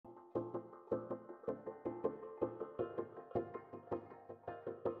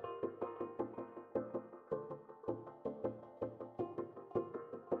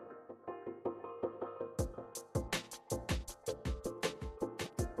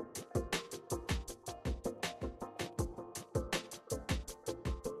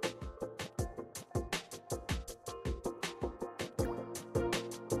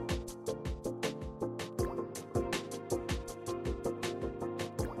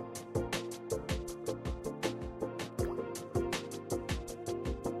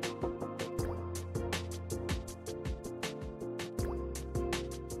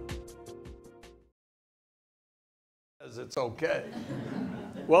says it's okay.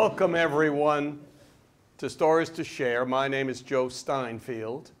 Welcome, everyone, to Stories to Share. My name is Joe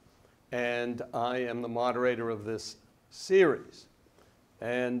Steinfeld, and I am the moderator of this series.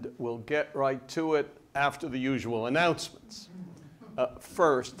 And we'll get right to it after the usual announcements.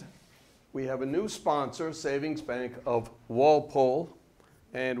 First, we have a new sponsor, Savings Bank of Walpole,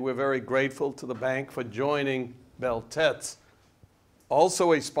 and we're very grateful to the bank for joining Beltetz.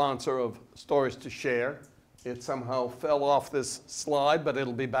 Also a sponsor of Stories to Share. It somehow fell off this slide, but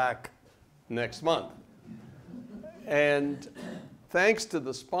it'll be back next month. And thanks to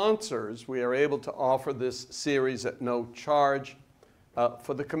the sponsors, we are able to offer this series at no charge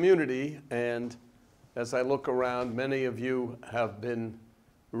for the community. And as I look around, many of you have been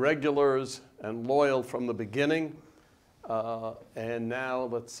regulars and loyal from the beginning. And now,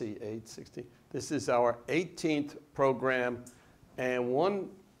 let's see, 860. This is our 18th program. And one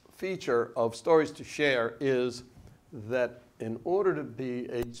feature of Stories to Share is that in order to be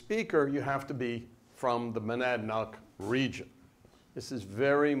a speaker, you have to be from the Monadnock region. This is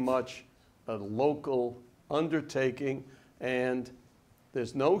very much a local undertaking, and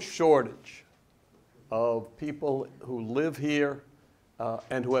there's no shortage of people who live here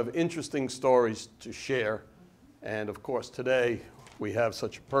and who have interesting stories to share. And of course, today we have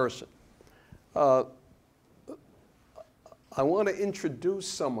such a person. I want to introduce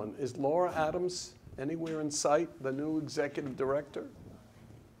someone. Is Laura Adams anywhere in sight, the new executive director?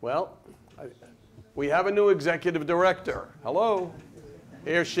 Well, we have a new executive director. Hello.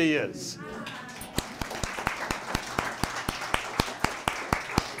 Here she is.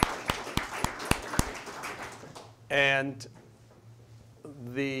 And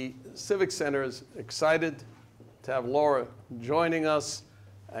the Civic Center is excited to have Laura joining us.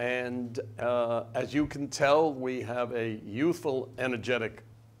 And as you can tell, we have a youthful, energetic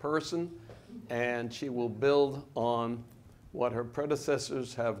person, and she will build on what her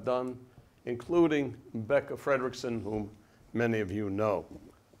predecessors have done, including Becca Fredrickson, whom many of you know.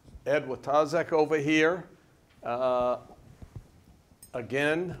 Ed Watazek over here,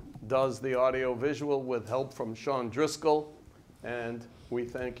 again, does the audio-visual with help from Sean Driscoll, and we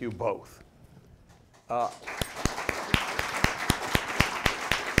thank you both.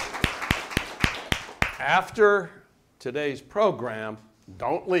 After today's program,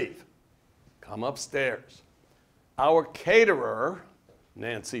 don't leave. Come upstairs. Our caterer,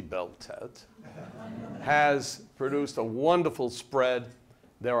 Nancy Beltet, has produced a wonderful spread.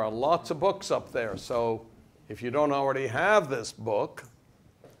 There are lots of books up there, so if you don't already have this book,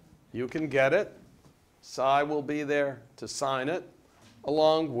 you can get it. Cy will be there to sign it,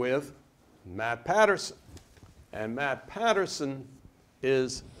 along with Matt Patterson. And Matt Patterson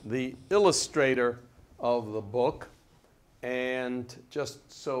is the illustrator of the book, and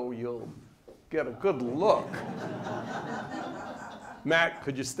just so you'll get a good look. Matt,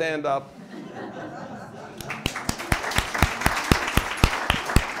 could you stand up?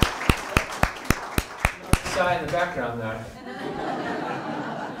 Side in the background there.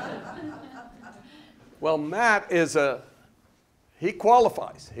 Well, Matt is he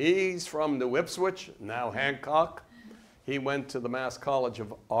qualifies. He's from New Ipswich, now Hancock. He went to the Mass College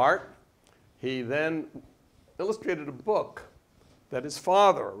of Art. He then illustrated a book that his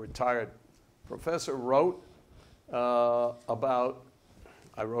father, a retired professor, wrote about,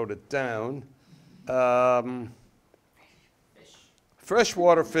 I wrote it down,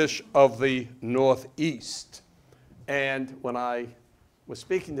 freshwater fish of the Northeast. And when I was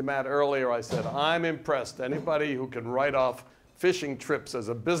speaking to Matt earlier, I said, I'm impressed. Anybody who can write off fishing trips as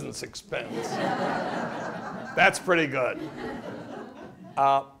a business expense, that's pretty good.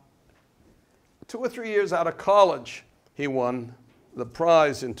 2 or 3 years out of college, he won the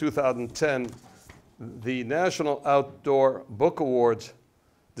prize in 2010, the National Outdoor Book Awards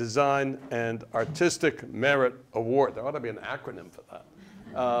Design and Artistic Merit Award. There ought to be an acronym for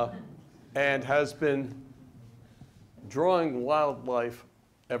that. And has been drawing wildlife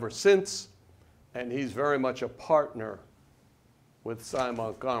ever since, and he's very much a partner with Cy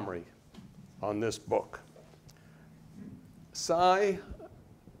Montgomery on this book. Cy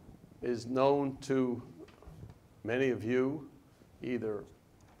is known to many of you, either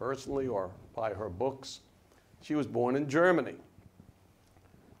personally or by her books. She was born in Germany,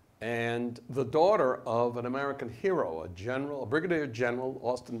 and the daughter of an American hero, a brigadier general,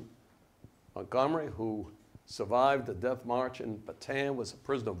 Austin Montgomery, who survived the death march in Bataan, was a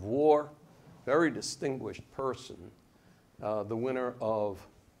prisoner of war, very distinguished person, the winner of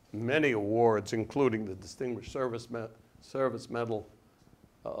many awards, including the Distinguished Service Medal,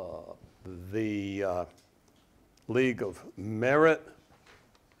 the League of Merit,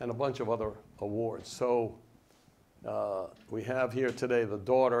 and a bunch of other awards. So We have here today the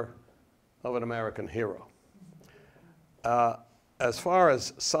daughter of an American hero. As far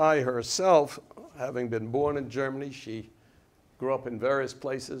as Cy herself, having been born in Germany, she grew up in various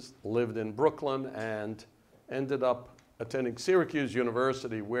places, lived in Brooklyn, and ended up attending Syracuse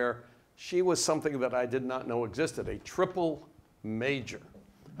University, where she was something that I did not know existed, a triple major.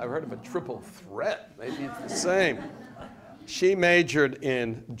 I've heard of a triple threat, maybe it's the same. She majored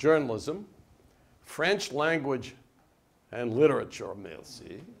in journalism, French language and literature,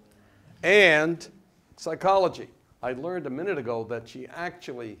 merci, and psychology. I learned a minute ago that she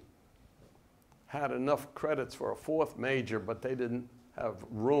actually had enough credits for a fourth major, but they didn't have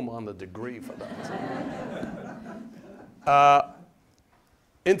room on the degree for that.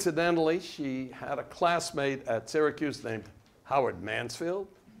 Incidentally, she had a classmate at Syracuse named Howard Mansfield.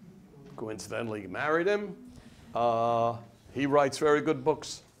 Coincidentally, married him. He writes very good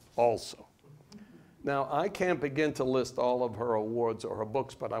books also. Now, I can't begin to list all of her awards or her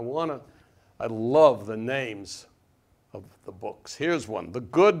books, but I love the names of the books. Here's one, The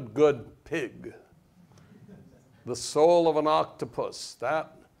Good, Good Pig. The Soul of an Octopus.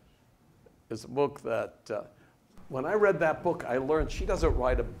 That is a book that, when I read that book, I learned she doesn't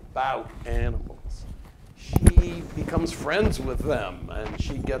write about animals. She becomes friends with them, and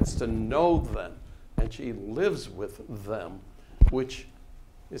she gets to know them, and she lives with them, which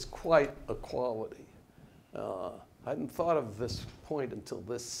is quite a quality. I hadn't thought of this point until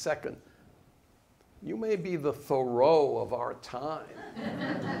this second. You may be the Thoreau of our time.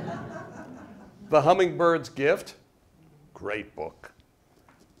 The Hummingbird's Gift, great book.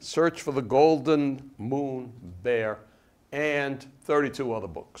 Search for the Golden Moon Bear, and 32 other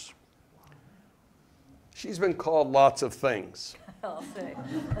books. She's been called lots of things. I'll say.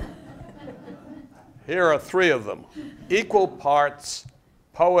 Here are three of them. Equal parts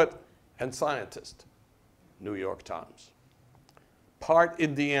poet and scientist, New York Times. Part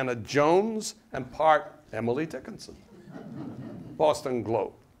Indiana Jones and part Emily Dickinson, Boston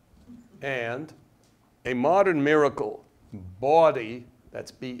Globe. And a modern miracle, Bawdy, that's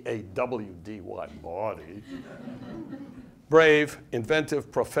B-A-W-D-Y, Bawdy. Brave,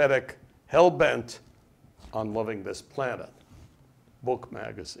 inventive, prophetic, hell-bent on loving this planet, Book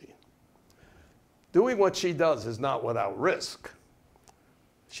Magazine. Doing what she does is not without risk.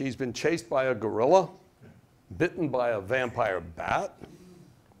 She's been chased by a gorilla, bitten by a vampire bat.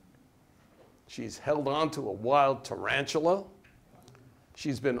 She's held on to a wild tarantula.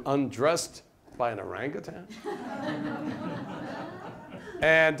 She's been undressed by an orangutan.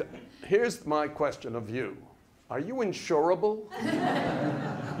 And here's my question of you. Are you insurable?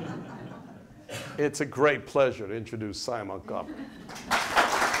 It's a great pleasure to introduce Cy Montgomery.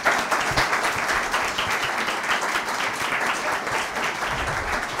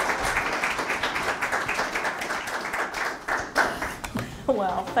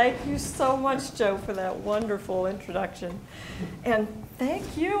 Well, thank you so much, Joe, for that wonderful introduction. And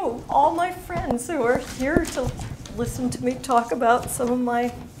thank you, all my friends who are here to listen to me talk about some of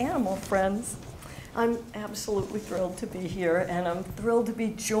my animal friends. I'm absolutely thrilled to be here, and I'm thrilled to be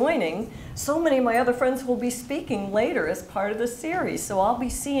joining so many of my other friends who will be speaking later as part of the series. So I'll be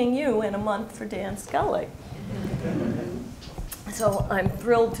seeing you in a month for Dan Scully. So I'm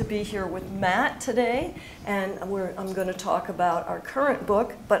thrilled to be here with Matt today, and I'm going to talk about our current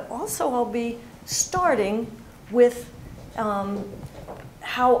book, but also I'll be starting with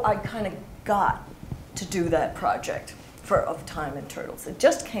how I kind of got to do that project of Time and Turtles. It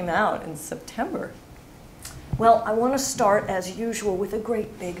just came out in September. Well, I want to start, as usual, with a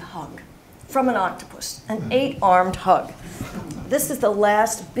great big hug from an octopus, an 8-armed hug. This is the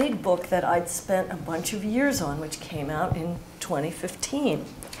last big book that I'd spent a bunch of years on, which came out in 2015.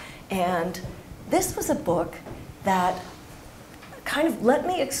 And this was a book that kind of let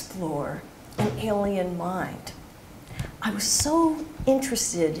me explore an alien mind. I was so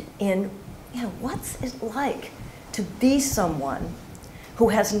interested in, what's it like to be someone who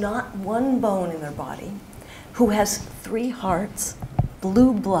has not one bone in their body, who has 3 hearts,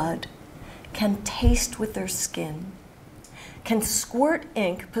 blue blood, can taste with their skin, can squirt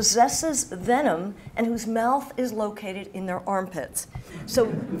ink, possesses venom, and whose mouth is located in their armpits.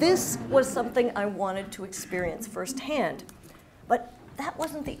 So this was something I wanted to experience firsthand. But that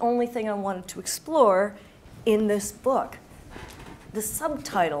wasn't the only thing I wanted to explore in this book. The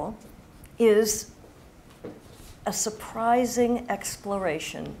subtitle is a surprising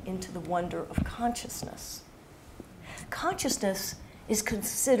exploration into the wonder of consciousness. Consciousness is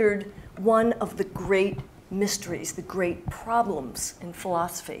considered one of the great mysteries, the great problems in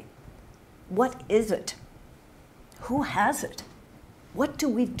philosophy. What is it? Who has it? What do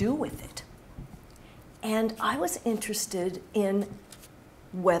we do with it? And I was interested in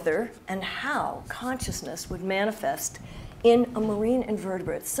whether and how consciousness would manifest in a marine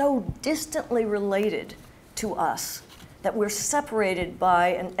invertebrate so distantly related to us that we're separated by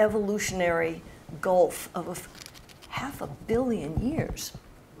an evolutionary gulf of 500 million years.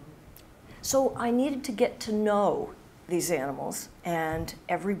 So I needed to get to know these animals, and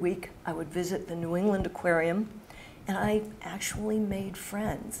every week I would visit the New England Aquarium, and I actually made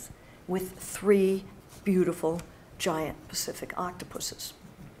friends with 3 beautiful giant Pacific octopuses.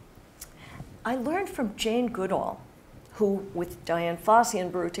 I learned from Jane Goodall, who, with Diane Fossey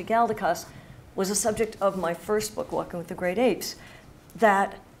and Baruti Galdikas, was a subject of my first book, Walking with the Great Apes,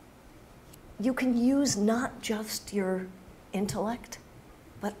 that you can use not just your intellect,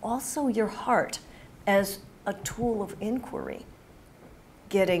 but also your heart as a tool of inquiry,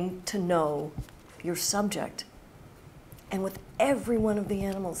 getting to know your subject. And with every one of the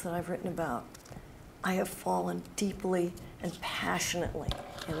animals that I've written about, I have fallen deeply and passionately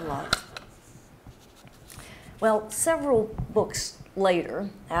in love. Well, several books later,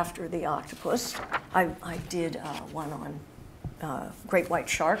 after The Octopus, I did one on great white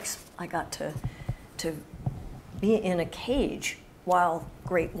sharks. I got to be in a cage while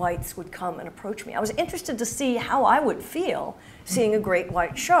great whites would come and approach me. I was interested to see how I would feel seeing a great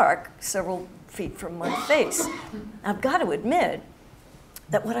white shark several feet from my face. I've got to admit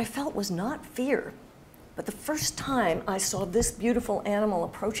that what I felt was not fear, but the first time I saw this beautiful animal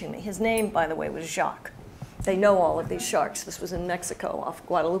approaching me, his name, by the way, was Jacques. They know all of these sharks. This was in Mexico off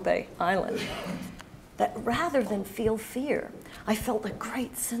Guadalupe Island. That rather than feel fear, I felt a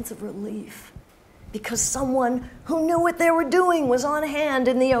great sense of relief because someone who knew what they were doing was on hand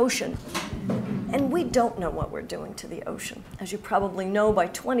in the ocean. And we don't know what we're doing to the ocean. As you probably know, by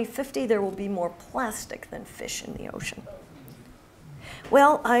 2050, there will be more plastic than fish in the ocean.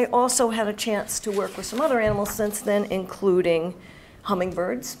 Well, I also had a chance to work with some other animals since then, including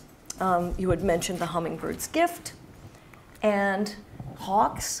hummingbirds. You had mentioned the hummingbird's gift, and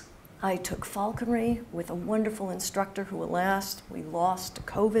hawks. I took falconry with a wonderful instructor who, alas, we lost to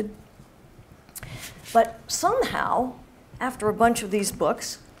COVID. But somehow, after a bunch of these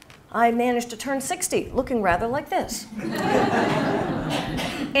books, I managed to turn 60, looking rather like this.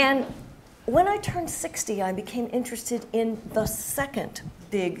 And when I turned 60, I became interested in the second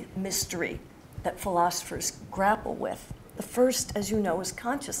big mystery that philosophers grapple with. The first, as you know, is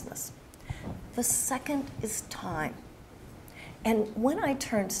consciousness. The second is time. And when I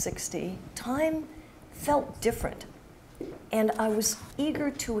turned 60, time felt different. And I was eager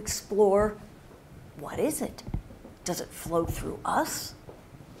to explore, what is it? Does it flow through us?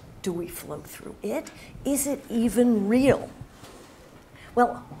 Do we flow through it? Is it even real?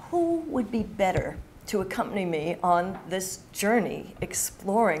 Well, who would be better to accompany me on this journey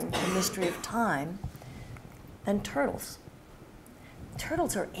exploring the mystery of time than turtles?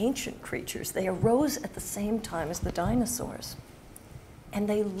 Turtles are ancient creatures. They arose at the same time as the dinosaurs. And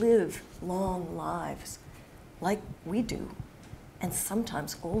they live long lives, like we do, and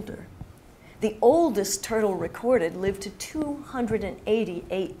sometimes older. The oldest turtle recorded lived to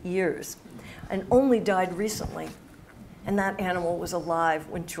 288 years and only died recently. And that animal was alive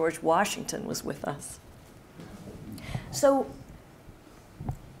when George Washington was with us. So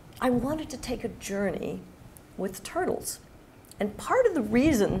I wanted to take a journey with turtles. And part of the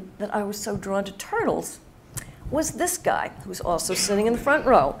reason that I was so drawn to turtles was this guy, who's also sitting in the front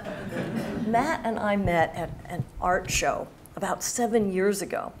row. Matt and I met at an art show about 7 years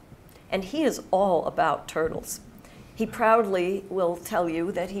ago, and he is all about turtles. He proudly will tell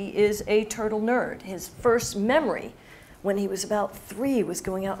you that he is a turtle nerd. His first memory when he was about 3 was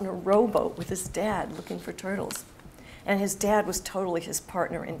going out in a rowboat with his dad looking for turtles. And his dad was totally his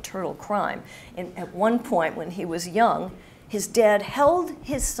partner in turtle crime. And at one point when he was young, his dad held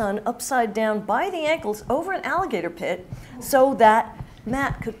his son upside down by the ankles over an alligator pit so that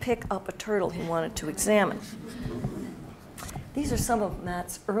Matt could pick up a turtle he wanted to examine. These are some of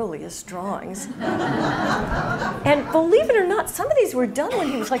Matt's earliest drawings. And believe it or not, some of these were done when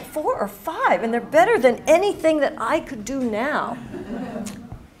he was like 4 or 5, and they're better than anything that I could do now.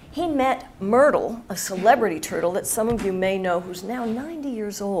 He met Myrtle, a celebrity turtle that some of you may know, who's now 90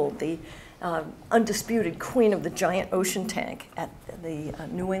 years old, the undisputed queen of the giant ocean tank at the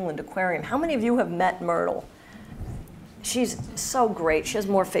New England Aquarium. How many of you have met Myrtle? She's so great. She has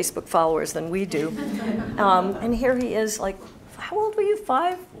more Facebook followers than we do. And here he is, like, how old were you?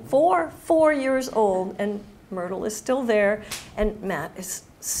 5? 4 years old, and Myrtle is still there, and Matt is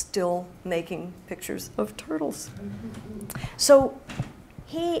still making pictures of turtles. So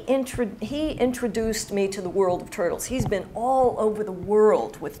he introduced me to the world of turtles. He's been all over the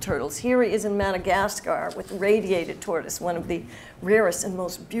world with turtles. Here he is in Madagascar with radiated tortoise, one of the rarest and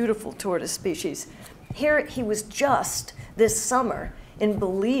most beautiful tortoise species. Here he was just this summer in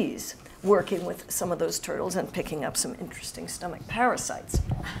Belize working with some of those turtles and picking up some interesting stomach parasites.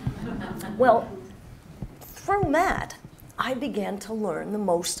 Well, through Matt, I began to learn the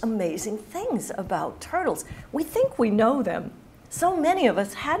most amazing things about turtles. We think we know them. So many of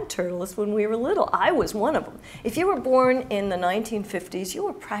us had turtles when we were little. I was one of them. If you were born in the 1950s, you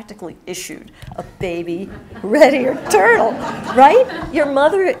were practically issued a baby red-eared turtle, right? Your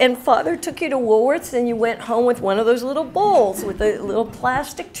mother and father took you to Woolworths and you went home with one of those little bowls with a little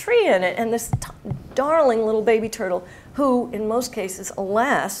plastic tree in it and this darling little baby turtle who, in most cases,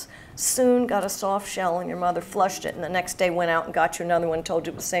 alas, soon got a soft shell and your mother flushed it and the next day went out and got you another one and told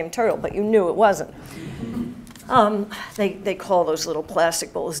you it was the same turtle, but you knew it wasn't. They call those little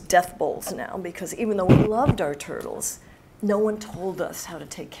plastic bowls death bowls now because even though we loved our turtles, no one told us how to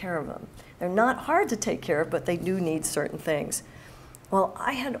take care of them. They're not hard to take care of, but they do need certain things. Well,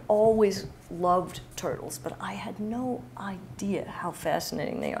 I had always loved turtles, but I had no idea how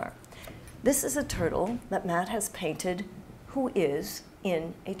fascinating they are. This is a turtle that Matt has painted who is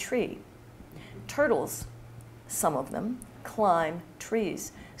in a tree. Turtles, some of them, climb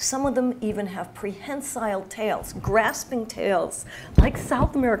trees. Some of them even have prehensile tails, grasping tails, like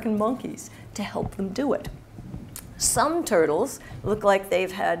South American monkeys, to help them do it. Some turtles look like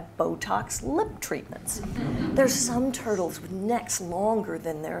they've had Botox lip treatments. There's some turtles with necks longer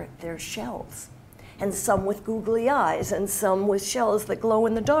than their shells, and some with googly eyes, and some with shells that glow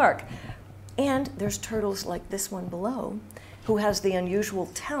in the dark. And there's turtles like this one below, who has the unusual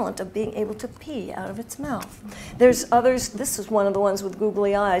talent of being able to pee out of its mouth. There's others, this is one of the ones with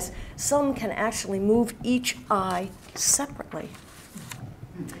googly eyes. Some can actually move each eye separately.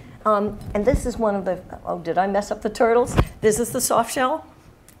 And this is one of the, oh, did I mess up the turtles? This is the soft shell?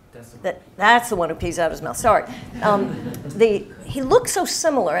 That's the one who pees out of his mouth, sorry. He looks so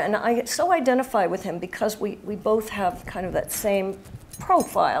similar, and I so identify with him because we both have kind of that same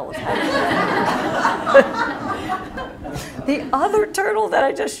profile. The other turtle that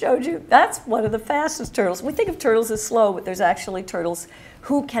I just showed you, that's one of the fastest turtles. We think of turtles as slow, but there's actually turtles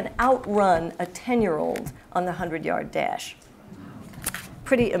who can outrun a 10-year-old on the 100-yard dash.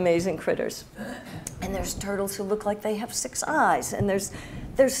 Pretty amazing critters. And there's turtles who look like they have 6 eyes, and there's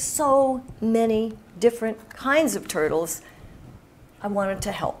so many different kinds of turtles. I wanted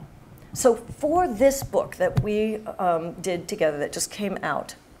to help. So for this book that we did together that just came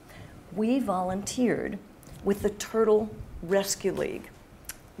out, we volunteered with the Turtle Rescue League,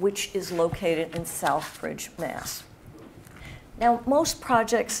 which is located in Southbridge, Mass. Now, most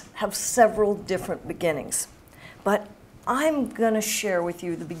projects have several different beginnings, but I'm going to share with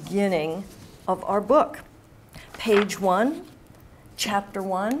you the beginning of our book. Page 1, chapter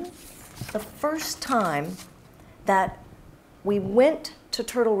 1, the first time that we went to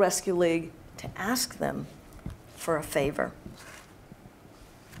Turtle Rescue League to ask them for a favor.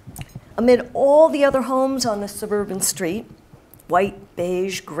 Amid all the other homes on the suburban street, white,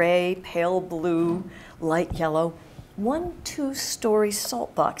 beige, gray, pale blue, light yellow, one 2-story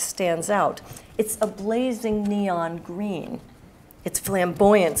salt box stands out. It's a blazing neon green. Its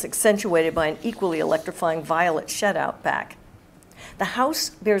flamboyance accentuated by an equally electrifying violet shed out back. The house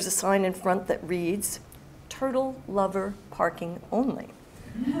bears a sign in front that reads, "Turtle Lover Parking Only."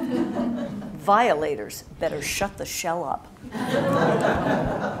 Violators better shut the shell up.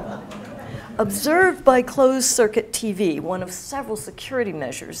 Observed by closed-circuit TV, one of several security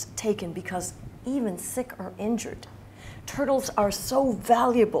measures taken because even sick or injured, turtles are so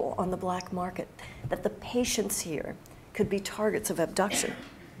valuable on the black market that the patients here could be targets of abduction.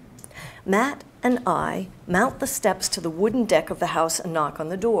 Matt and I mount the steps to the wooden deck of the house and knock on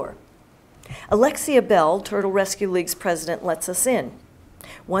the door. Alexia Bell, Turtle Rescue League's president, lets us in.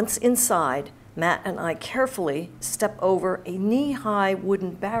 Once inside, Matt and I carefully step over a knee-high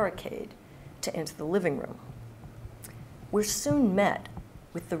wooden barricade to enter the living room. We're soon met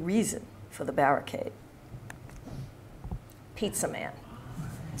with the reason for the barricade. Pizza Man.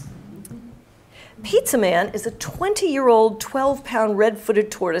 Pizza Man is a 20-year-old, 12-pound red-footed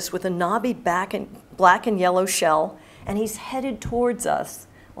tortoise with a knobby back and black and yellow shell, and he's headed towards us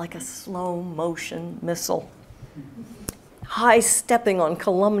like a slow-motion missile. High-stepping on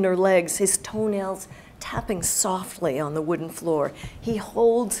columnar legs, his toenails tapping softly on the wooden floor, he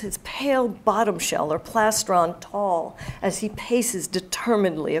holds his pale bottom shell or plastron tall as he paces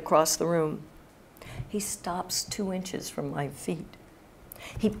determinedly across the room. He stops 2 inches from my feet.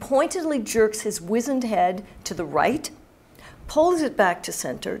 He pointedly jerks his wizened head to the right, pulls it back to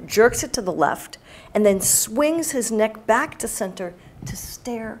center, jerks it to the left, and then swings his neck back to center to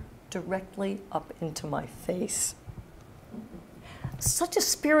stare directly up into my face. Such a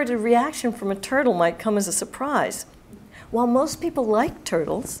spirited reaction from a turtle might come as a surprise. While most people like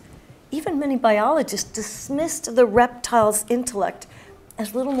turtles, even many biologists dismissed the reptile's intellect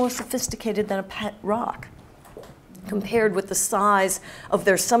as little more sophisticated than a pet rock. Compared with the size of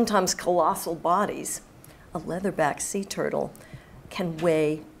their sometimes colossal bodies, a leatherback sea turtle can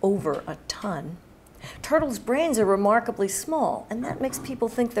weigh over a ton. Turtles' brains are remarkably small, and that makes people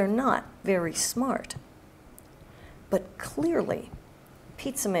think they're not very smart. But clearly,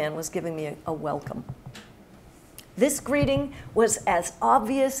 Pizza Man was giving me a welcome. This greeting was as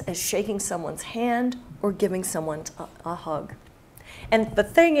obvious as shaking someone's hand or giving someone a hug. And the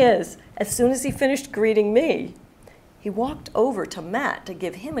thing is, as soon as he finished greeting me, he walked over to Matt to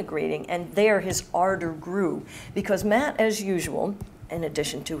give him a greeting, and there his ardor grew, because Matt, as usual, in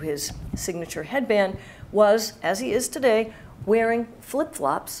addition to his signature headband, was, as he is today, wearing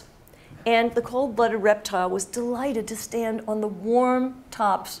flip-flops, and the cold-blooded reptile was delighted to stand on the warm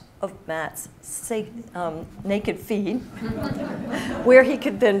tops of Matt's naked feet, where he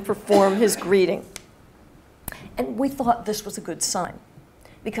could then perform his greeting. And we thought this was a good sign,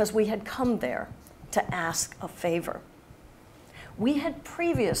 because we had come there to ask a favor. We had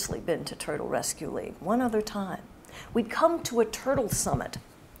previously been to Turtle Rescue League one other time. We'd come to a turtle summit,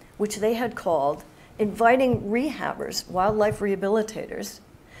 which they had called inviting rehabbers, wildlife rehabilitators,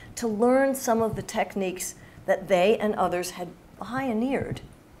 to learn some of the techniques that they and others had pioneered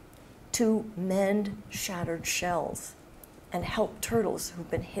to mend shattered shells and help turtles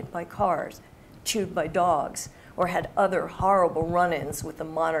who've been hit by cars, chewed by dogs, or had other horrible run-ins with the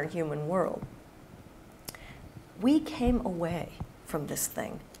modern human world. We came away from this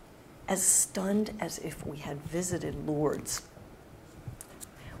thing as stunned as if we had visited Lourdes.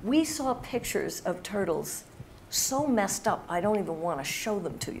 We saw pictures of turtles so messed up, I don't even want to show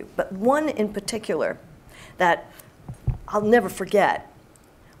them to you. But one in particular that I'll never forget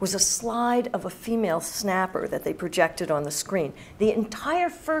was a slide of a female snapper that they projected on the screen. The entire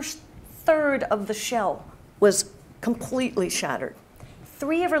first third of the shell was completely shattered.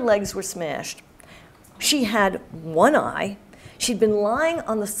 3 of her legs were smashed. She had one eye. She'd been lying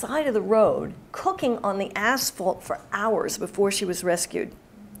on the side of the road, cooking on the asphalt for hours before she was rescued.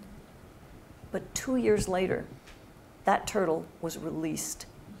 But 2 years later, that turtle was released,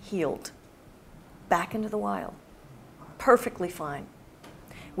 healed, back into the wild, perfectly fine,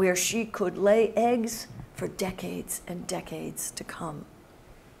 where she could lay eggs for decades and decades to come.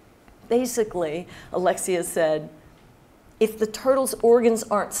 Basically, Alexia said, if the turtle's organs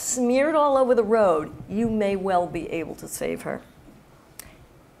aren't smeared all over the road, you may well be able to save her.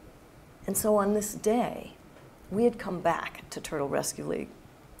 And so on this day, we had come back to Turtle Rescue League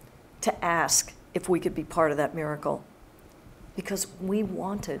to ask if we could be part of that miracle, because we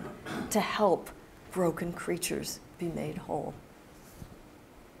wanted to help broken creatures be made whole.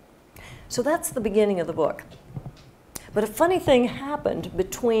 So that's the beginning of the book. But a funny thing happened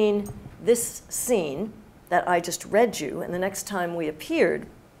between this scene that I just read you and the next time we appeared,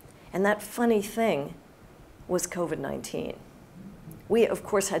 and that funny thing was COVID-19. We, of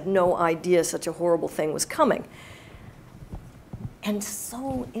course, had no idea such a horrible thing was coming. And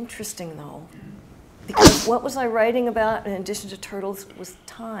so interesting, though, because what was I writing about in addition to turtles was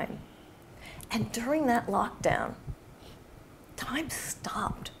time. And during that lockdown, time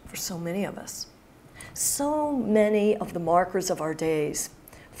stopped for so many of us. So many of the markers of our days,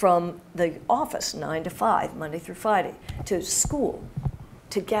 from the office, 9 to 5, Monday through Friday, to school,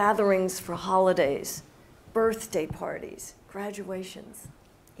 to gatherings for holidays, birthday parties, graduations,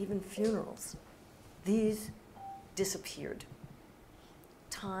 even funerals, these disappeared.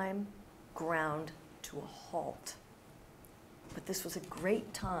 Time ground to a halt. But this was a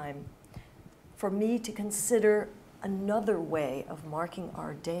great time for me to consider another way of marking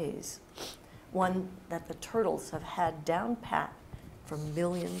our days, one that the turtles have had down pat for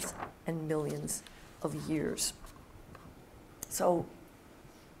millions and millions of years. So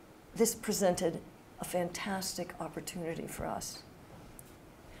this presented a fantastic opportunity for us.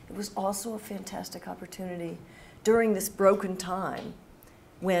 It was also a fantastic opportunity during this broken time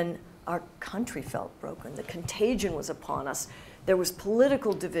when our country felt broken. The contagion was upon us. There was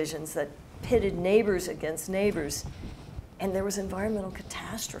political divisions that pitted neighbors against neighbors, and there was environmental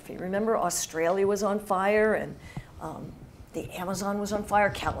catastrophe. Remember, Australia was on fire, and the Amazon was on fire,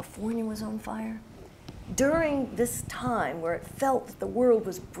 California was on fire. During this time where it felt that the world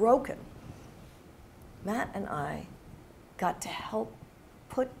was broken, Matt and I got to help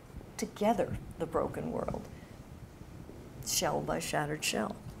put together the broken world. shell by shattered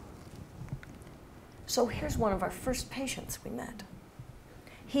shell. So here's one of our first patients we met.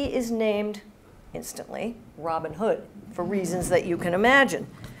 He is named instantly Robin Hood for reasons that you can imagine.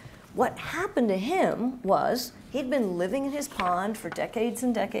 What happened to him was he'd been living in his pond for decades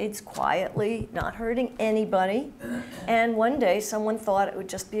and decades, quietly, not hurting anybody. And one day someone thought it would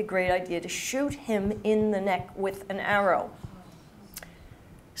just be a great idea to shoot him in the neck with an arrow.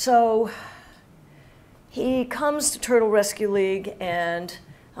 So he comes to Turtle Rescue League, and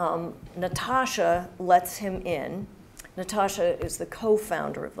Natasha lets him in. Natasha is the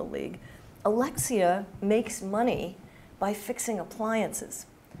co-founder of the league. Alexia makes money by fixing appliances.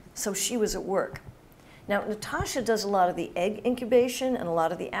 So she was at work. Now, Natasha does a lot of the egg incubation and a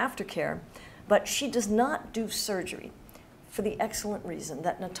lot of the aftercare, but she does not do surgery for the excellent reason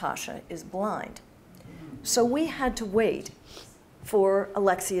that Natasha is blind. So we had to wait for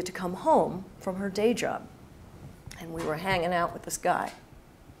Alexia to come home from her day job, and we were hanging out with this guy.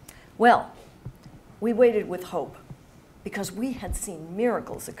 Well, we waited with hope because we had seen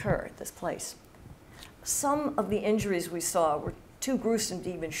miracles occur at this place. Some of the injuries we saw were too gruesome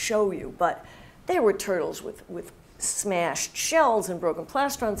to even show you, but there were turtles with smashed shells and broken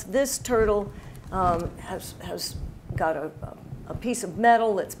plastrons. This turtle has got a piece of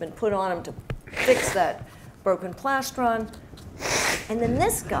metal that's been put on him to fix that broken plastron. And then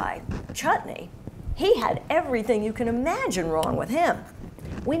this guy, Chutney, he had everything you can imagine wrong with him.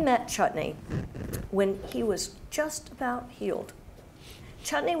 We met Chutney when he was just about healed.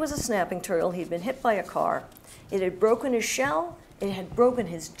 Chutney was a snapping turtle. He'd been hit by a car. It had broken his shell, it had broken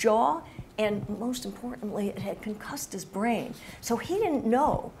his jaw, and most importantly, it had concussed his brain. So he didn't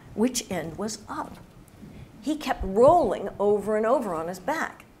know which end was up. He kept rolling over and over on his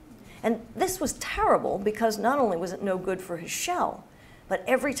back. And this was terrible because not only was it no good for his shell, but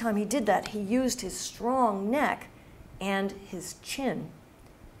every time he did that, he used his strong neck and his chin.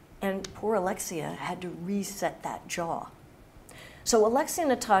 And poor Alexia had to reset that jaw. So Alexia and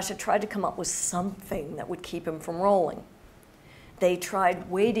Natasha tried to come up with something that would keep him from rolling. They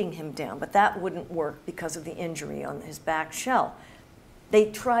tried weighting him down, but that wouldn't work because of the injury on his back shell. They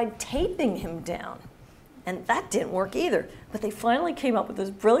tried taping him down, and that didn't work either. But they finally came up with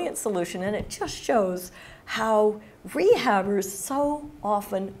this brilliant solution, and it just shows how rehabbers so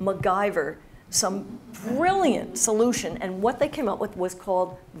often MacGyver some brilliant solution. And what they came up with was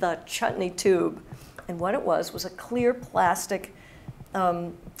called the Chutney tube. And what it was a clear plastic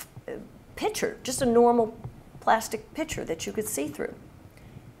pitcher, just a normal plastic pitcher that you could see through.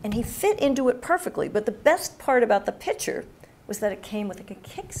 And he fit into it perfectly, but the best part about the pitcher was that it came with like a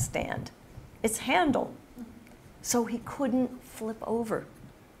kickstand, its handle, so he couldn't flip over.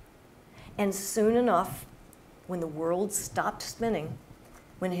 And soon enough, when the world stopped spinning,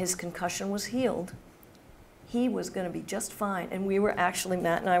 when his concussion was healed, he was going to be just fine. And we were actually,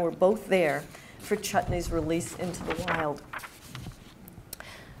 Matt and I were both there for Chutney's release into the wild.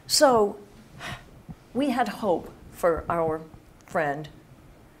 So we had hope for our friend.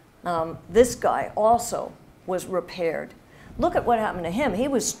 This guy also was repaired. Look at what happened to him. He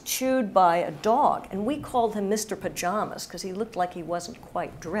was chewed by a dog, and we called him Mr. Pajamas because he looked like he wasn't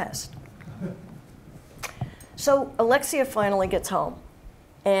quite dressed. So Alexia finally gets home,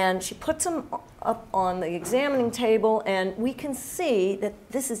 and she puts him up on the examining table, and we can see that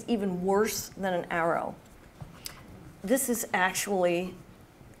this is even worse than an arrow. This is actually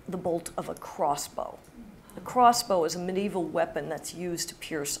the bolt of a crossbow. A crossbow is a medieval weapon that's used to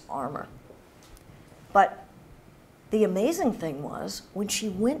pierce armor. But the amazing thing was, when she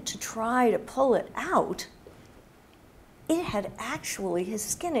went to try to pull it out, it had actually, his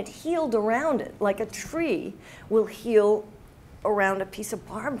skin had healed around it, like a tree will heal around a piece of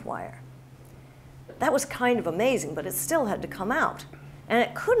barbed wire. That was kind of amazing, but it still had to come out. And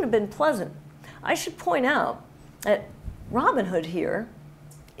it couldn't have been pleasant. I should point out that Robin Hood here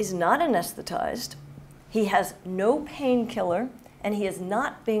is not anesthetized. He has no painkiller, and he is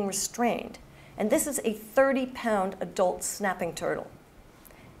not being restrained. And this is a 30-pound adult snapping turtle.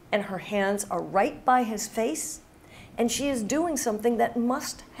 And her hands are right by his face, and she is doing something that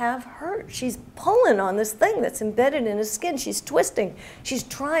must have hurt. She's pulling on this thing that's embedded in his skin. She's twisting. She's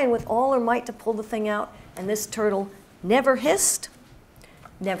trying with all her might to pull the thing out, and this turtle never hissed,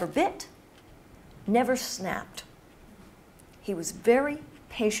 never bit, never snapped. He was very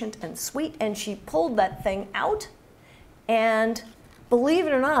patient and sweet, and she pulled that thing out, and believe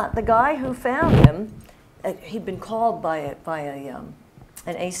it or not, the guy who found him, he'd been called by an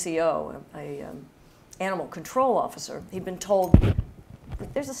ACO, animal control officer. He'd been told,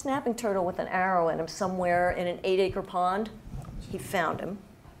 there's a snapping turtle with an arrow in him somewhere in an 8-acre pond. He found him,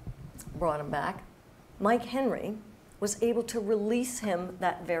 brought him back. Mike Henry was able to release him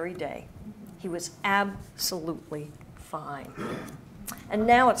that very day. He was absolutely fine. And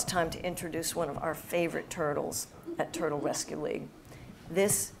now it's time to introduce one of our favorite turtles at Turtle Rescue League.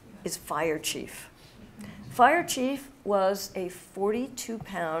 This is Fire Chief. Fire Chief was a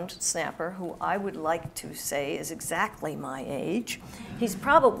 42-pound snapper who I would like to say is exactly my age. He's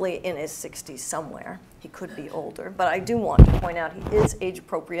probably in his 60s somewhere. He could be older, but I do want to point out he is age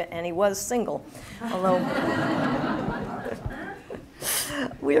appropriate and he was single. Although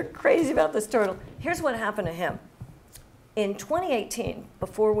we are crazy about this turtle. Here's what happened to him. In 2018,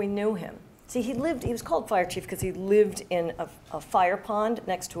 before we knew him, see, he was called Fire Chief because he lived in a fire pond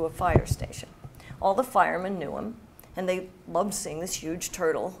next to a fire station. All the firemen knew him, and they loved seeing this huge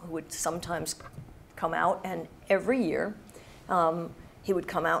turtle who would sometimes come out, and every year he would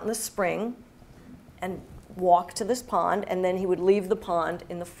come out in the spring and walk to this pond, and then he would leave the pond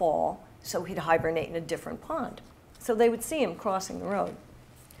in the fall, so he'd hibernate in a different pond. So they would see him crossing the road.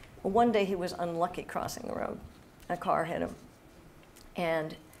 Well, one day he was unlucky crossing the road. A car hit him,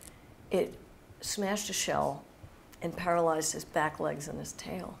 and it smashed a shell and paralyzed his back legs and his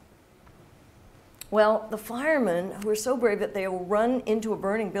tail. Well, the firemen, who were so brave that they will run into a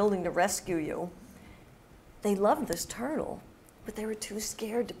burning building to rescue you, they loved this turtle, but they were too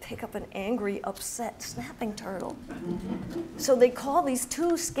scared to pick up an angry, upset snapping turtle. So they call these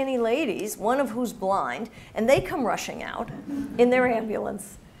two skinny ladies, one of who's blind, and they come rushing out in their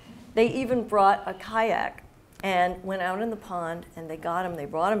ambulance. They even brought a kayak and went out in the pond, and they got him. They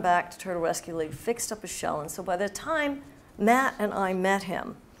brought him back to Turtle Rescue League, fixed up his shell, and so by the time Matt and I met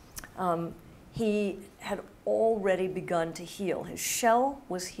him, he had already begun to heal. His shell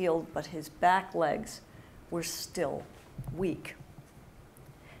was healed, but his back legs were still weak.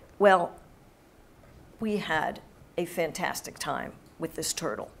 Well, we had a fantastic time with this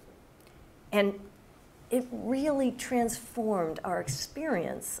turtle. And it really transformed our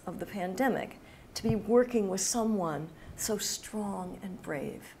experience of the pandemic to be working with someone so strong and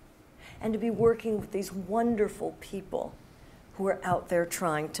brave, and to be working with these wonderful people who are out there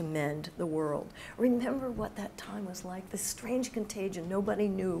trying to mend the world. Remember what that time was like, this strange contagion. Nobody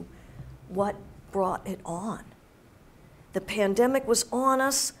knew what brought it on. The pandemic was on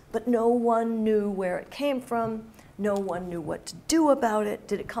us, but no one knew where it came from. No one knew what to do about it.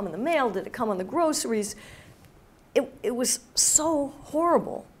 Did it come in the mail? Did it come on the groceries? It was so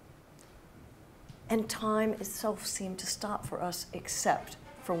horrible. And time itself seemed to stop for us, except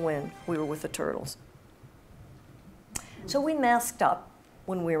for when we were with the turtles. So we masked up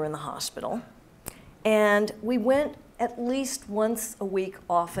when we were in the hospital, and we went at least once a week,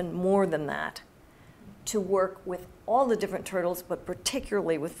 often more than that, to work with all the different turtles, but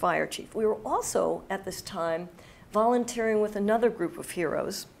particularly with Fire Chief. We were also, at this time, volunteering with another group of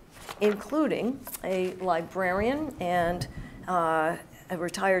heroes, including a librarian and a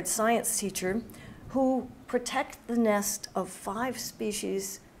retired science teacher who protect the nest of 5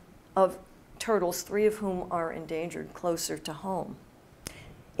 species of turtles, 3 of whom are endangered closer to home.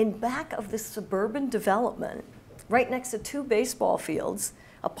 In back of this suburban development, right next to 2 baseball fields,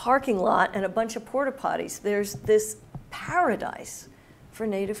 a parking lot, and a bunch of porta potties, there's this paradise for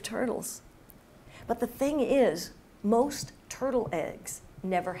native turtles. But the thing is, most turtle eggs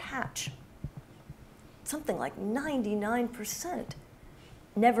never hatch. Something like 99%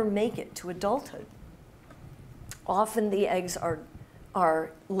 never make it to adulthood. Often the eggs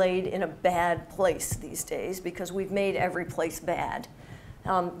are laid in a bad place these days because we've made every place bad.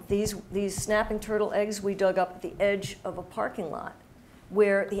 These snapping turtle eggs we dug up at the edge of a parking lot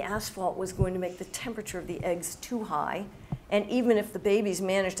where the asphalt was going to make the temperature of the eggs too high, and even if the babies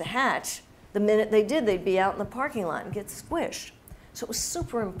managed to hatch, the minute they did, they'd be out in the parking lot and get squished. So it was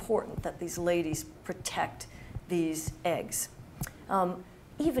super important that these ladies protect these eggs.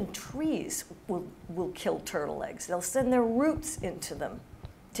 Even trees will kill turtle eggs. They'll send their roots into them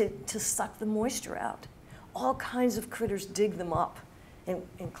to suck the moisture out. All kinds of critters dig them up,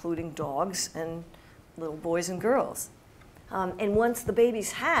 including dogs and little boys and girls. And once the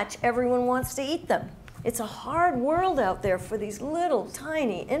babies hatch, everyone wants to eat them. It's a hard world out there for these little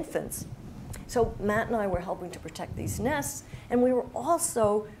tiny infants. So Matt and I were helping to protect these nests, and we were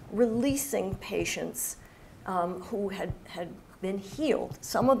also releasing patients who had been healed.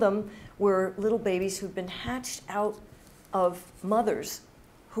 Some of them were little babies who'd been hatched out of mothers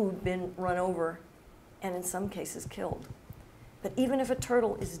who'd been run over and in some cases killed. But even if a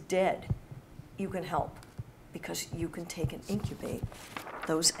turtle is dead, you can help because you can take and incubate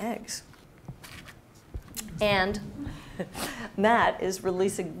those eggs. And Matt is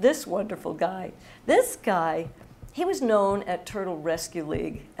releasing this wonderful guy. This guy, he was known at Turtle Rescue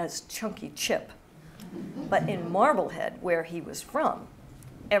League as Chunky Chip. But in Marblehead, where he was from,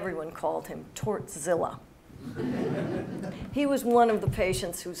 everyone called him Tortzilla. He was one of the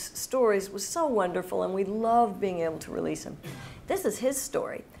patients whose stories was so wonderful, and we loved being able to release him. This is his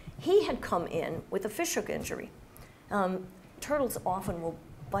story. He had come in with a fishhook injury. Turtles often will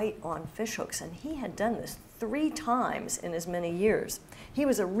bite on fishhooks, and he had done this 3 times in as many years. He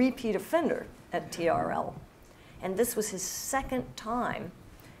was a repeat offender at TRL, and this was his 2nd time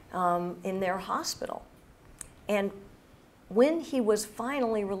in their hospital. And when he was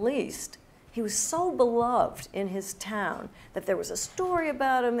finally released, he was so beloved in his town that there was a story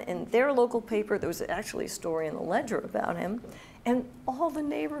about him in their local paper. There was actually a story in the Ledger about him. And all the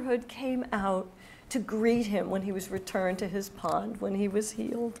neighborhood came out to greet him when he was returned to his pond, when he was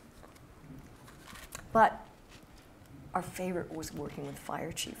healed. But our favorite was working with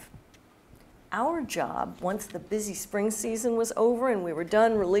Fire Chief. Our job, once the busy spring season was over and we were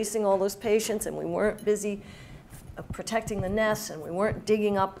done releasing all those patients and we weren't busy protecting the nests and we weren't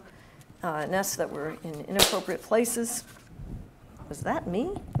digging up nests that were in inappropriate places. Was that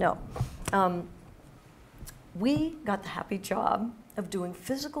me? No. We got the happy job of doing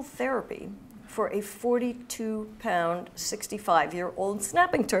physical therapy for a 42-pound, 65-year-old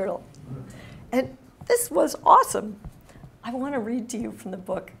snapping turtle. And this was awesome. I want to read to you from the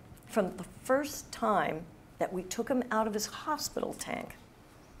book from the first time that we took him out of his hospital tank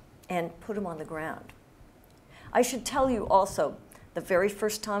and put him on the ground. I should tell you also, the very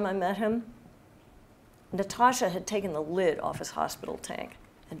first time I met him, Natasha had taken the lid off his hospital tank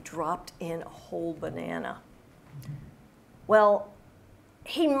and dropped in a whole banana. Well,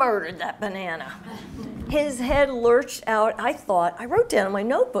 he murdered that banana. His head lurched out. I wrote down in my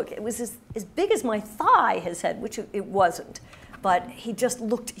notebook, it was as big as my thigh, his head, which it wasn't. But he just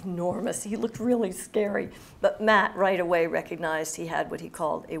looked enormous. He looked really scary. But Matt right away recognized he had what he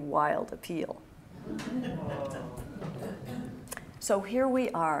called a wild appeal. So here we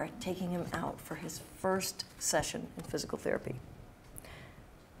are, taking him out for his first session in physical therapy.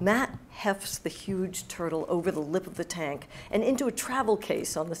 Matt hefts the huge turtle over the lip of the tank and into a travel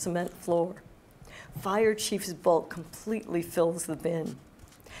case on the cement floor. Fire Chief's bulk completely fills the bin.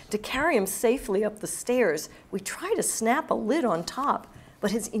 To carry him safely up the stairs, we try to snap a lid on top,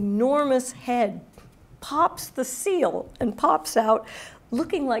 but his enormous head pops the seal and pops out,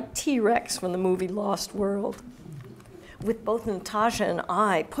 looking like T-Rex from the movie Lost World. With both Natasha and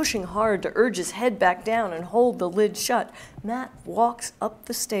I pushing hard to urge his head back down and hold the lid shut, Matt walks up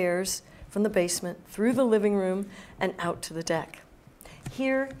the stairs from the basement, through the living room, and out to the deck.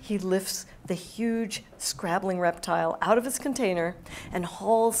 Here he lifts the huge, scrabbling reptile out of his container and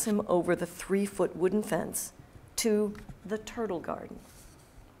hauls him over the 3-foot wooden fence to the turtle garden.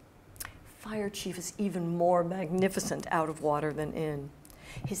 Fire Chief is even more magnificent out of water than in.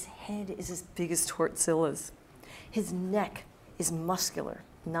 His head is as big as Tortzilla's. His neck is muscular,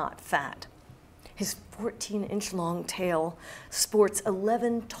 not fat. His 14-inch long tail sports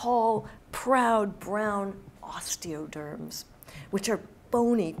 11 tall, proud brown osteoderms, which are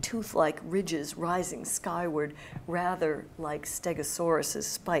bony, tooth-like ridges rising skyward, rather like Stegosaurus's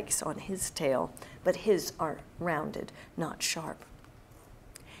spikes on his tail, but his are rounded, not sharp.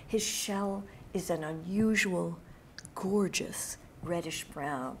 His shell is an unusual, gorgeous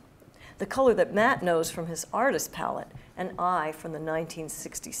reddish-brown, the color that Matt knows from his artist palette and I from the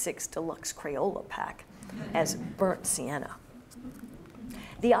 1966 Deluxe Crayola pack as burnt sienna.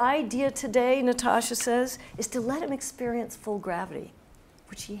 The idea today, Natasha says, is to let him experience full gravity,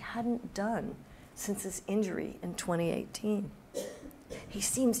 which he hadn't done since his injury in 2018. He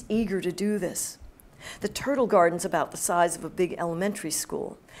seems eager to do this. The turtle garden's about the size of a big elementary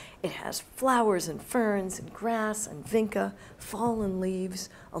school. It has flowers and ferns and grass and vinca, fallen leaves,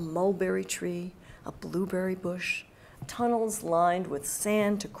 a mulberry tree, a blueberry bush, tunnels lined with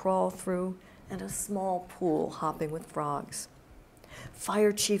sand to crawl through, and a small pool hopping with frogs.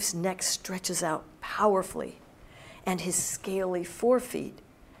 Fire Chief's neck stretches out powerfully, and his scaly forefeet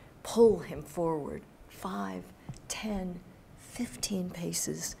pull him forward 5, 10, 15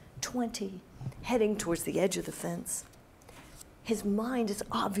 paces, 20, heading towards the edge of the fence. His mind is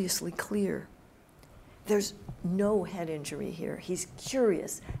obviously clear. There's no head injury here. He's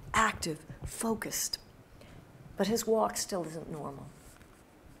curious, active, focused. But his walk still isn't normal.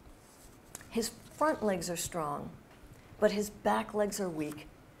 His front legs are strong, but his back legs are weak,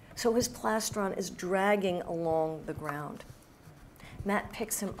 so his plastron is dragging along the ground. Matt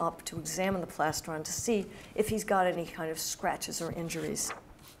picks him up to examine the plastron to see if he's got any kind of scratches or injuries.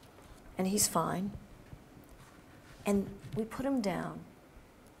 And he's fine. And we put him down.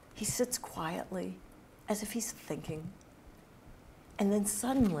 He sits quietly, as if he's thinking. And then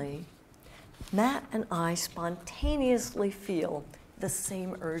suddenly, Matt and I spontaneously feel the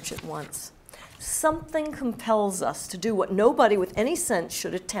same urge at once. Something compels us to do what nobody with any sense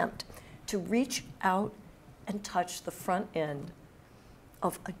should attempt, to reach out and touch the front end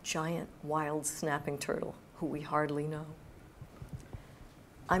of a giant wild snapping turtle who we hardly know.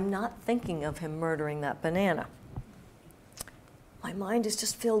 I'm not thinking of him murdering that banana. My mind is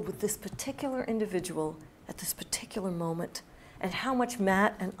just filled with this particular individual at this particular moment and how much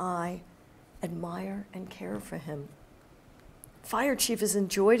Matt and I admire and care for him. Fire Chief has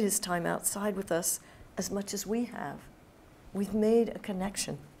enjoyed his time outside with us as much as we have. We've made a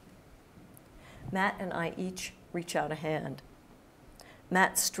connection. Matt and I each reach out a hand.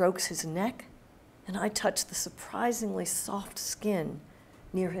 Matt strokes his neck, and I touch the surprisingly soft skin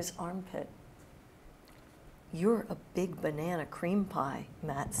near his armpit. "You're a big banana cream pie,"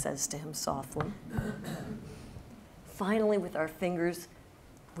 Matt says to him softly. Finally, with our fingers,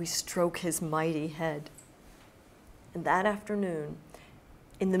 we stroke his mighty head. And that afternoon,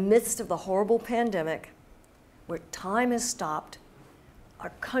 in the midst of the horrible pandemic, where time has stopped, our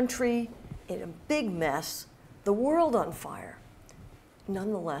country in a big mess, the world on fire,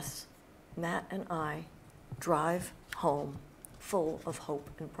 nonetheless, Matt and I drive home full of hope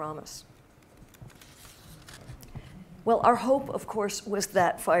and promise. Well, our hope, of course, was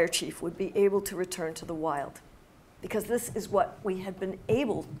that Fire Chief would be able to return to the wild, because this is what we had been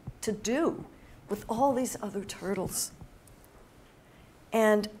able to do with all these other turtles.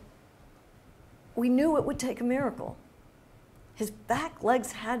 And we knew it would take a miracle. His back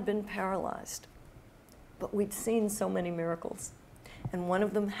legs had been paralyzed, but we'd seen so many miracles. And one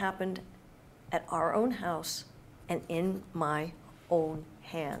of them happened at our own house and in my own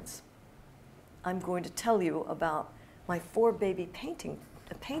hands. I'm going to tell you about my 4 baby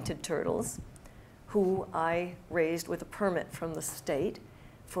painted turtles who I raised with a permit from the state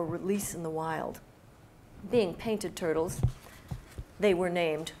for release in the wild. Being painted turtles, they were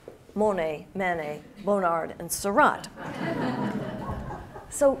named Monet, Manet, Bonnard, and Surratt.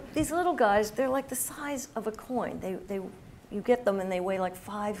 So these little guys, they're like the size of a coin. You get them and they weigh like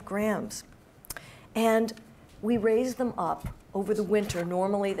 5 grams. And we raised them up over the winter.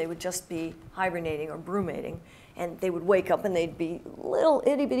 Normally they would just be hibernating or brumating, and they would wake up and they'd be little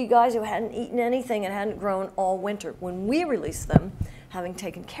itty-bitty guys who hadn't eaten anything and hadn't grown all winter. When we release them, having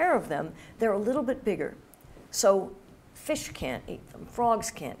taken care of them, they're a little bit bigger. So fish can't eat them,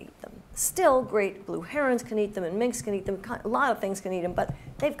 frogs can't eat them. Still, great blue herons can eat them and minks can eat them, a lot of things can eat them, but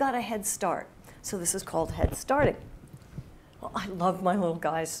they've got a head start. So this is called head starting. Well, I love my little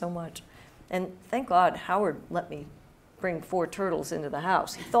guys so much. And thank God Howard let me bring 4 turtles into the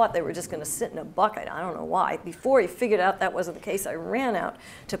house. He thought they were just going to sit in a bucket. I don't know why. Before he figured out that wasn't the case, I ran out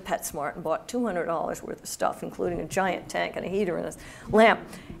to PetSmart and bought $200 worth of stuff, including a giant tank and a heater and a lamp.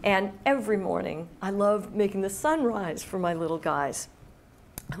 And every morning, I loved making the sun rise for my little guys.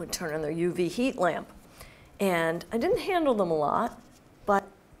 I would turn on their UV heat lamp. And I didn't handle them a lot, but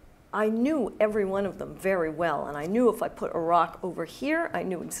I knew every one of them very well. And I knew if I put a rock over here, I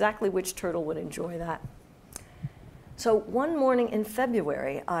knew exactly which turtle would enjoy that. So one morning in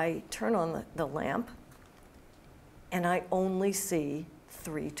February, I turn on the lamp, and I only see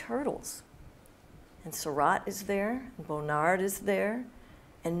 3 turtles. And Surratt is there, and Bonnard is there,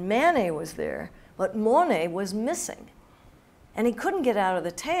 and Manet was there, but Monet was missing. And he couldn't get out of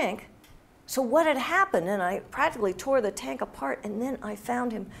the tank, so what had happened? And I practically tore the tank apart, and then I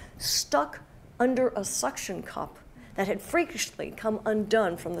found him stuck under a suction cup that had freakishly come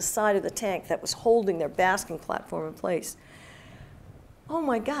undone from the side of the tank that was holding their basking platform in place. Oh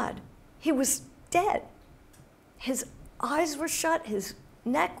my God, he was dead. His eyes were shut, his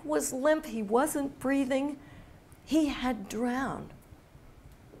neck was limp, he wasn't breathing. He had drowned.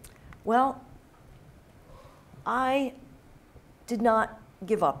 Well, I did not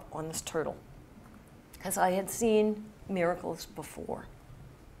give up on this turtle because I had seen miracles before.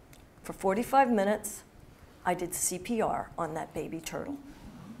 For 45 minutes, I did CPR on that baby turtle,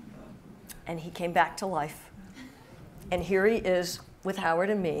 and he came back to life. And here he is with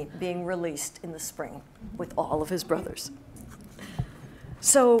Howard and me being released in the spring with all of his brothers.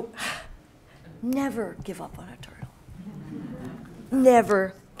 So never give up on a turtle.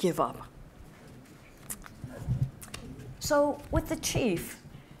 Never give up. So with the chief,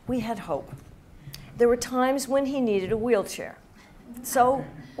 we had hope. There were times when he needed a wheelchair. So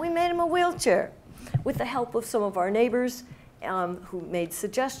we made him a wheelchair. With the help of some of our neighbors who made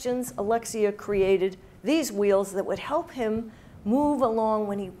suggestions, Alexia created these wheels that would help him move along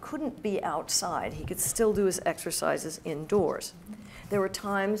when he couldn't be outside. He could still do his exercises indoors. There were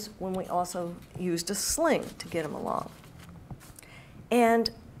times when we also used a sling to get him along. And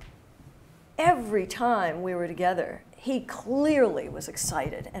every time we were together, he clearly was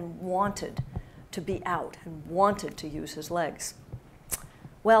excited and wanted to be out and wanted to use his legs.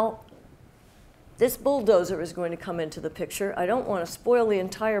 Well, this bulldozer is going to come into the picture. I don't want to spoil the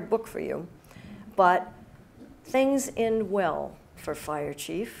entire book for you, but things end well for Fire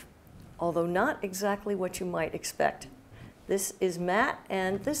Chief, although not exactly what you might expect. This is Matt,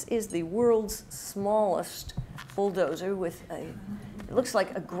 and this is the world's smallest bulldozer with it looks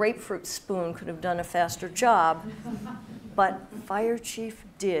like a grapefruit spoon could have done a faster job, but Fire Chief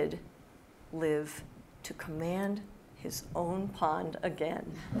did live to command his own pond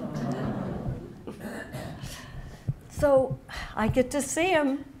again. So I get to see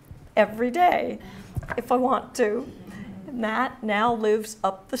him every day if I want to. Matt now lives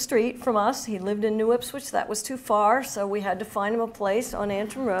up the street from us. He lived in New Ipswich. That was too far, so we had to find him a place on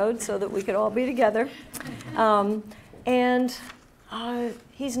Antrim Road so that we could all be together.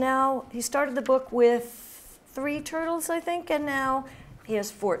 He started the book with 3 turtles, I think, and now he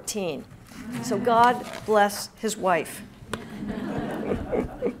has 14. So God bless his wife.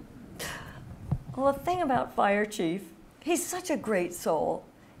 Well, the thing about Fire Chief, he's such a great soul,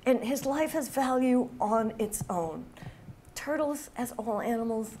 and his life has value on its own. Turtles, as all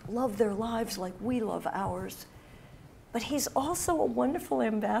animals, love their lives like we love ours. But he's also a wonderful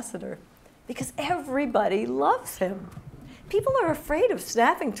ambassador because everybody loves him. People are afraid of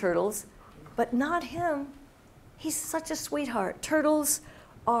snapping turtles, but not him. He's such a sweetheart. Turtles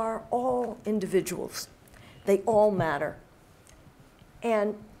are all individuals. They all matter.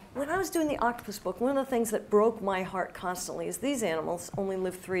 And when I was doing the octopus book, one of the things that broke my heart constantly is these animals only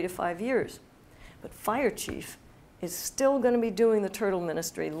live 3 to 5 years. But Fire Chief is still going to be doing the turtle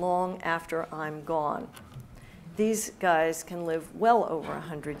ministry long after I'm gone. These guys can live well over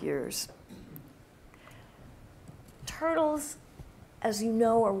 100 years. Turtles, as you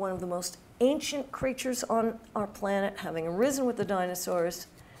know, are one of the most ancient creatures on our planet, having arisen with the dinosaurs.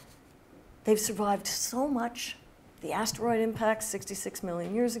 They've survived so much. The asteroid impacts 66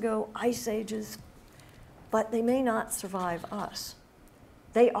 million years ago, ice ages, but they may not survive us.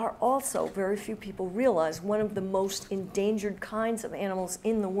 They are also, very few people realize, one of the most endangered kinds of animals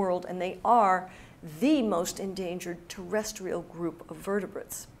in the world, and they are the most endangered terrestrial group of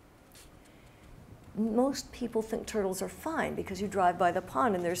vertebrates. Most people think turtles are fine because you drive by the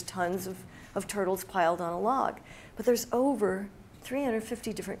pond and there's tons of turtles piled on a log. But there's over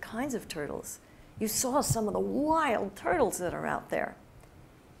 350 different kinds of turtles. You saw some of the wild turtles that are out there.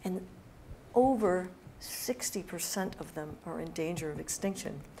 And over 60% of them are in danger of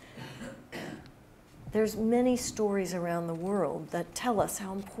extinction. There's many stories around the world that tell us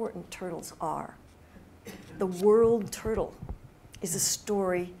how important turtles are. The world turtle is a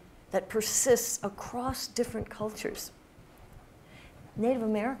story that persists across different cultures. Native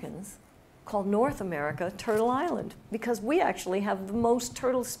Americans call North America Turtle Island because we actually have the most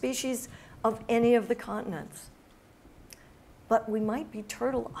turtle species of any of the continents. But we might be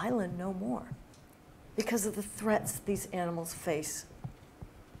Turtle Island no more because of the threats these animals face.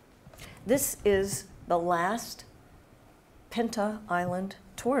 This is the last Pinta Island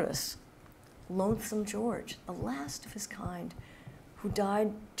tortoise, Lonesome George, the last of his kind, who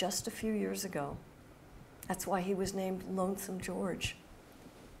died just a few years ago. That's why he was named Lonesome George.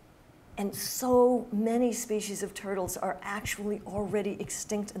 And so many species of turtles are actually already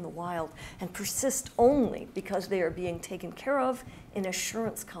extinct in the wild and persist only because they are being taken care of in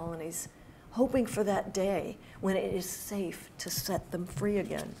assurance colonies, hoping for that day when it is safe to set them free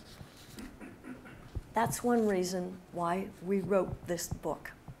again. That's one reason why we wrote this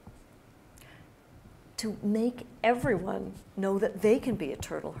book. To make everyone know that they can be a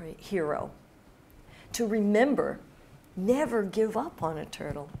turtle hero. To remember, never give up on a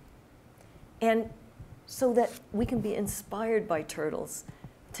turtle. And so that we can be inspired by turtles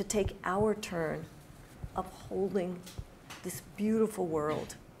to take our turn upholding this beautiful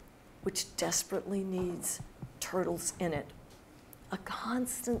world, which desperately needs turtles in it. A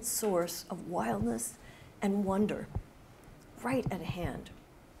constant source of wildness and wonder right at hand,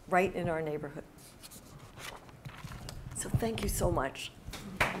 right in our neighborhood. So thank you so much.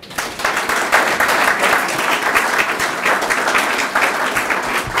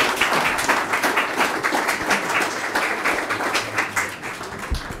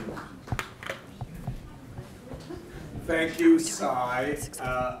 Thank you, Cy.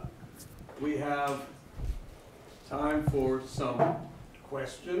 We have time for some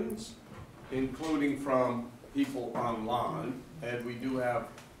questions, including from people online. And we do have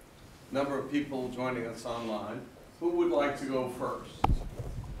a number of people joining us online. Who would like to go first?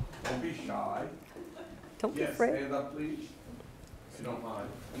 Don't be shy. Don't be yes, afraid. Stand up, please. you don't mind.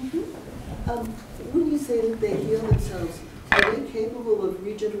 When you say that they heal themselves, are they capable of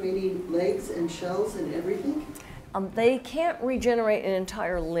regenerating legs and shells and everything? They can't regenerate an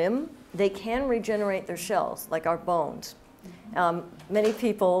entire limb. They can regenerate their shells, like our bones. Many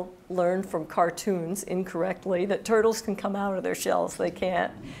people learn from cartoons incorrectly that turtles can come out of their shells. They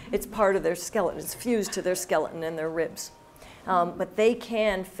can't. It's part of their skeleton. It's fused to their skeleton and their ribs. But they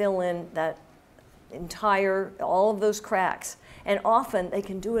can fill in that all of those cracks. And often they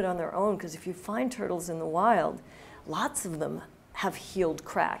can do it on their own, because if you find turtles in the wild, lots of them have healed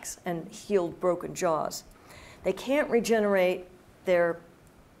cracks and healed broken jaws. They can't regenerate their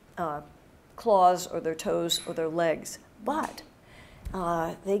claws or their toes or their legs, but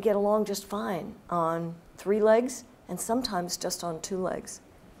they get along just fine on 3 legs and sometimes just on 2 legs.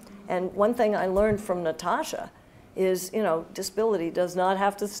 And one thing I learned from Natasha is, disability does not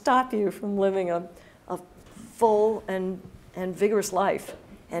have to stop you from living a full and vigorous life.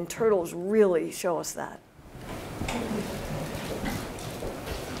 And turtles really show us that.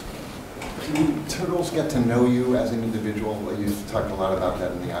 Do turtles get to know you as an individual? You've talked a lot about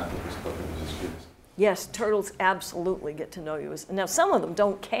that in the octopus book. I'm just curious. Yes, turtles absolutely get to know you. Now, some of them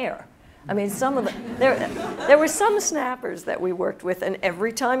don't care. I mean, some of them, there were some snappers that we worked with, and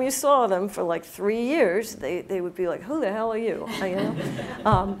every time you saw them for like 3 years, they would be like, who the hell are you?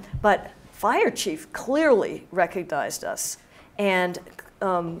 But Fire Chief clearly recognized us. And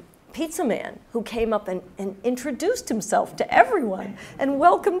Pizza Man, who came up and introduced himself to everyone and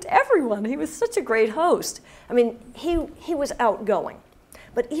welcomed everyone. He was such a great host. I mean, he was outgoing.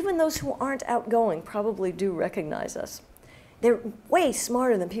 But even those who aren't outgoing probably do recognize us. They're way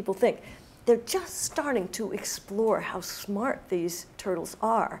smarter than people think. They're just starting to explore how smart these turtles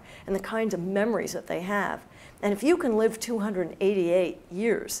are and the kinds of memories that they have. And if you can live 288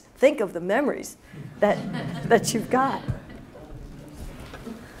 years, think of the memories that you've got.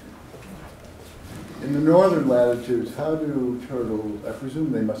 In the northern latitudes, how do turtles, I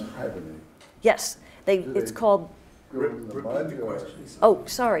presume they must hibernate? Yes, it's called... Go in the mud, or? Oh,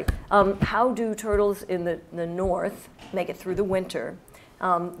 sorry. How do turtles in the north make it through the winter?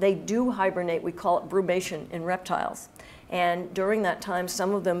 They do hibernate. We call it brumation in reptiles. And during that time,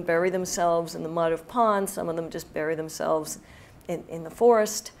 some of them bury themselves in the mud of ponds. Some of them just bury themselves in the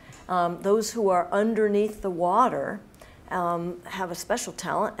forest. Those who are underneath the water have a special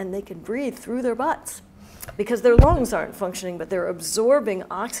talent, and they can breathe through their butts because their lungs aren't functioning, but they're absorbing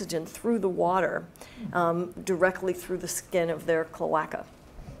oxygen through the water directly through the skin of their cloaca,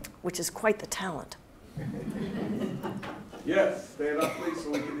 which is quite the talent. Yes, stand up please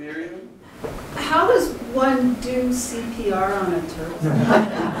so we can hear you. How does one do CPR on a turtle?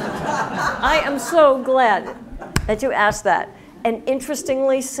 I am so glad that you asked that. And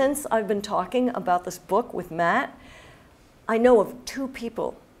interestingly, since I've been talking about this book with Matt, I know of 2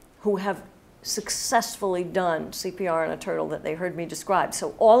 people who have successfully done CPR on a turtle that they heard me describe.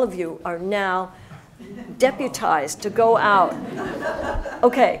 So all of you are now deputized to go out.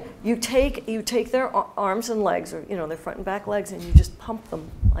 Okay, you take their arms and legs, or their front and back legs, and you just pump them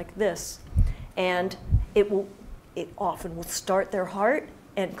like this, and it often will start their heart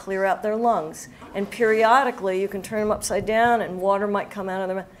and clear out their lungs. And periodically, you can turn them upside down, and water might come out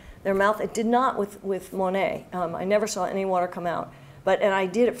of their mouth. It did not with Monet. I never saw any water come out. And I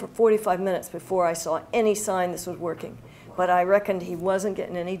did it for 45 minutes before I saw any sign this was working. But I reckoned he wasn't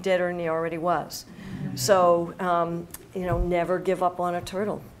getting any deader than he already was. So, never give up on a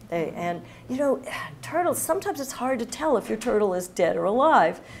turtle. Turtles, sometimes it's hard to tell if your turtle is dead or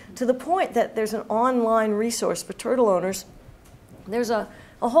alive, to the point that there's an online resource for turtle owners. There's a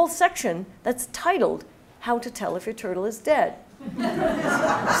whole section that's titled, How to Tell If Your Turtle is Dead.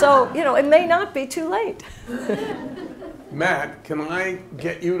 So, it may not be too late. Matt, can I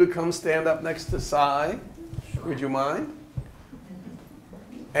get you to come stand up next to Cy? Would you mind?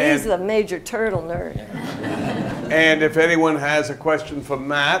 He's the major turtle nerd. And if anyone has a question for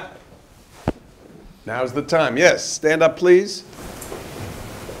Matt, now's the time. Yes, stand up, please.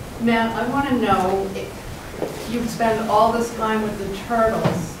 Matt, I want to know, if you spend all this time with the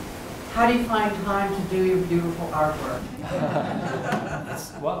turtles, how do you find time to do your beautiful artwork?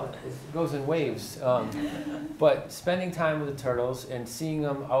 It goes in waves. But spending time with the turtles and seeing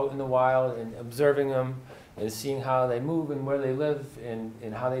them out in the wild and observing them and seeing how they move and where they live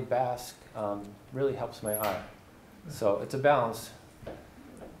and how they bask really helps my art. So it's a balance. I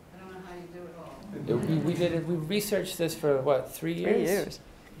don't know how you do it all. We did it. We researched this for what, 3 years? 3 years.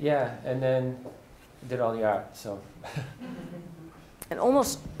 Yeah, and then did all the art. So. And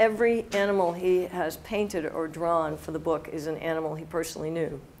almost every animal he has painted or drawn for the book is an animal he personally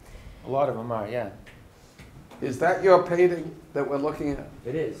knew. A lot of them are, yeah. Is that your painting that we're looking at?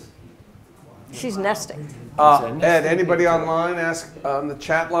 It is. She's nesting. Ed, anybody online ask on the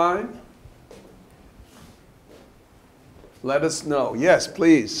chat line? Let us know. Yes,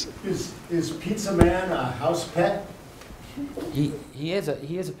 please. Is Pizza Man a house pet? He is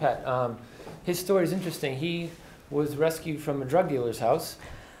a pet. His story is interesting. He was rescued from a drug dealer's house,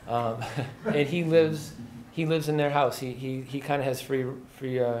 and he lives in their house. He kind of has free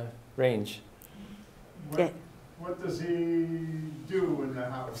range. What does he do in the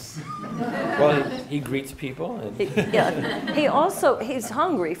house? Well, he greets people. And He's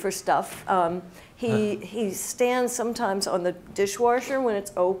hungry for stuff. He stands sometimes on the dishwasher when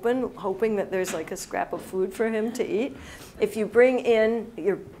it's open, hoping that there's like a scrap of food for him to eat. If you bring in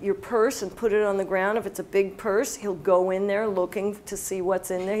your purse and put it on the ground, if it's a big purse, he'll go in there looking to see what's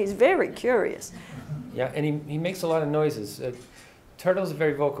in there. He's very curious. Yeah, and he makes a lot of noises. Turtles are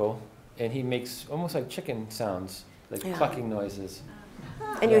very vocal, and he makes almost like chicken sounds, like clucking noises.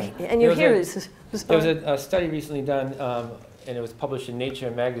 And you hear his. There was a study recently done, and it was published in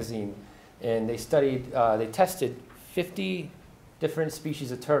Nature magazine, and they tested 50 different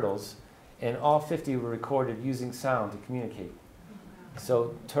species of turtles, and all 50 were recorded using sound to communicate.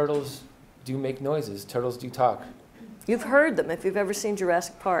 So turtles do make noises. Turtles do talk. You've heard them if you've ever seen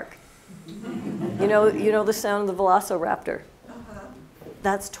Jurassic Park. You know the sound of the velociraptor.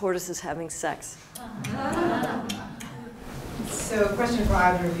 That's tortoises having sex. So, question for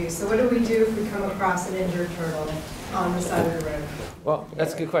either of you. So, what do we do if we come across an injured turtle on the side of the road? Well,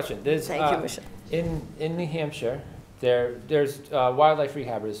 that's a good question. Thank you, Michelle. In New Hampshire, there's wildlife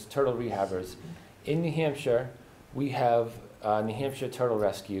rehabbers, turtle rehabbers. In New Hampshire, we have New Hampshire Turtle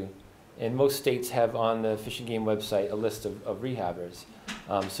Rescue, and most states have on the Fish and Game website a list of rehabbers.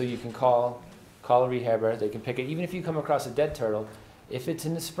 So you can call a rehabber. They can pick it. Even if you come across a dead turtle, if it's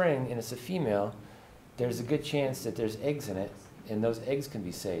in the spring and it's a female, there's a good chance that there's eggs in it, and those eggs can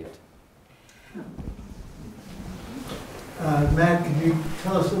be saved. Matt, can you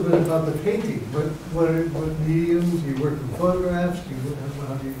tell us a little bit about the painting? What mediums? Do you work with photographs?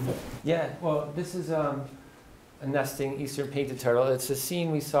 How do you? Yeah, well, this is a nesting eastern painted turtle. It's a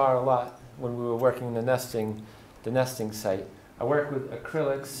scene we saw a lot when we were working the nesting site. I work with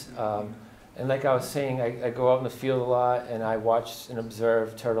acrylics, and like I was saying, I go out in the field a lot, and I watch and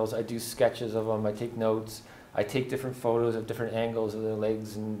observe turtles. I do sketches of them. I take notes. I take different photos of different angles of their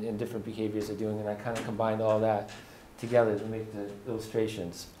legs and different behaviors they're doing, and I kind of combined all that together to make the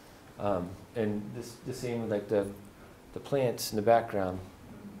illustrations. And the same with like the plants in the background.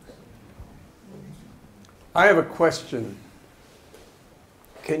 I have a question.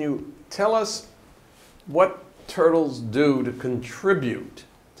 Can you tell us what turtles do to contribute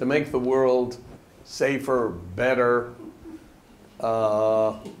to make the world safer, better?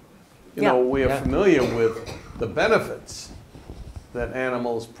 We are familiar with the benefits that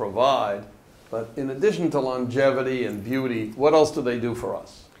animals provide, but in addition to longevity and beauty, what else do they do for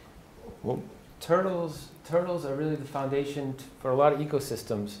us? Well, turtles are really the foundation for a lot of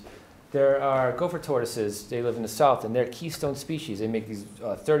ecosystems. There are gopher tortoises. They live in the south, and they're keystone species. They make these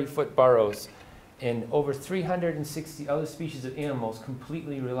 30-foot burrows, and over 360 other species of animals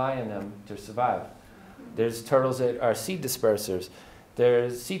completely rely on them to survive. There's turtles that are seed dispersers.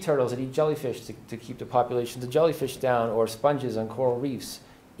 There's sea turtles that eat jellyfish to keep the populations of jellyfish down, or sponges on coral reefs.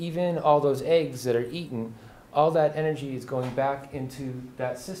 Even all those eggs that are eaten, all that energy is going back into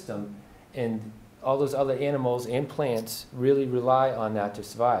that system, and all those other animals and plants really rely on that to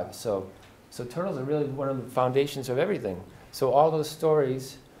survive. So turtles are really one of the foundations of everything. So all those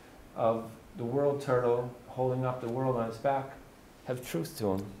stories of the world turtle holding up the world on its back have truth to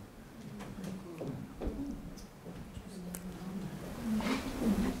them.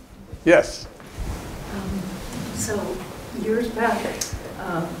 Yes. So years back,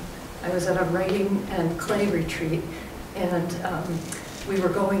 I was at a writing and clay retreat, and we were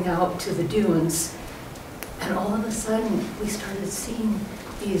going out to the dunes, and all of a sudden we started seeing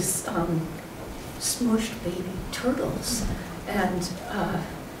these smushed baby turtles, and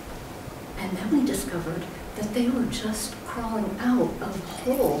then we discovered that they were just crawling out of a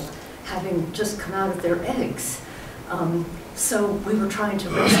hole, having just come out of their eggs. So we were trying to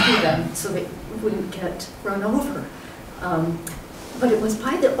rescue them so they wouldn't get run over. But it was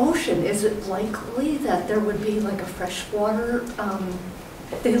by the ocean. Is it likely that there would be like a freshwater?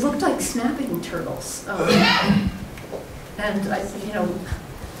 They looked like snapping turtles. And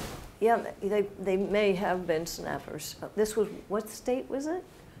Yeah, they may have been snappers. This was, what state was it?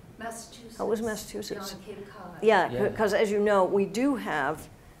 Massachusetts. Oh, it was Massachusetts. Down Cape Cod. Yeah, because as you know, we do have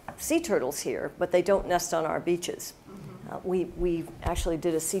sea turtles here, but they don't nest on our beaches. We actually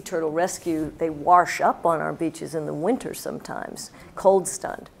did a sea turtle rescue. They wash up on our beaches in the winter sometimes, cold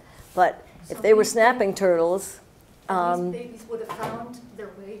stunned. But So if they were these snapping turtles, And these babies would have found their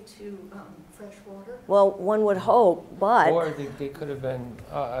way to fresh water? well, one would hope, but Or they could have been,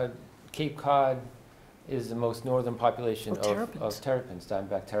 Cape Cod is the most northern population of terrapins,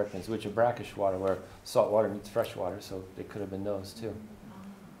 diamondback terrapins, which are brackish water, where salt water meets fresh water, so they could have been those too.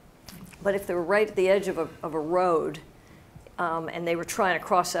 but if they were right at the edge of a road, and they were trying to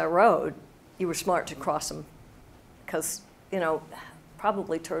cross that road, you were smart to cross them, because, you know,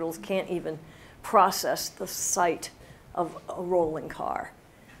 probably turtles can't even process the sight of a rolling car.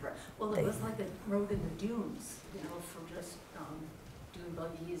 Well, it was like a road in the dunes, you know, for just dune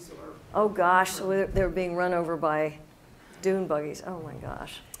buggies or... Oh gosh, so they were being run over by dune buggies. Oh my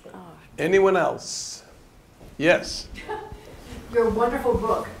gosh. Oh. Anyone else? Yes. Your wonderful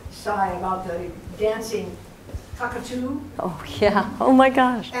book, Sai, about the dancing cockatoo. Oh yeah. Oh my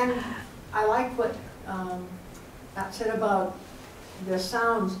gosh. And I like what that said about the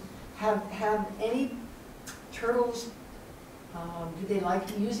sounds. Have any turtles, do they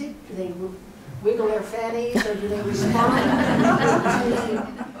like music? Do they wiggle their fannies or do they respond?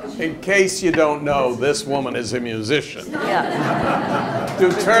 In case you don't know, this woman is a musician. Yeah.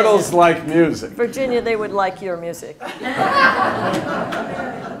 Do turtles like music? Virginia, they would like your music.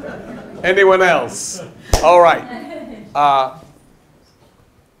 Anyone else? All right.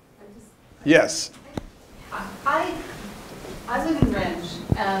 Yes. I live in Ringe,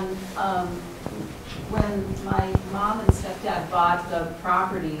 and when my mom and stepdad bought the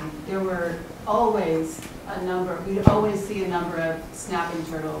property, there were always we'd always see a number of snapping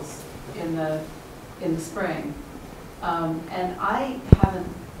turtles in the spring. And I haven't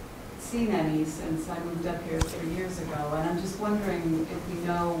seen any since I moved up here 3 years ago, and I'm just wondering if we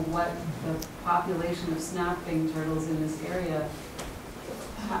know what the population of snapping turtles in this area,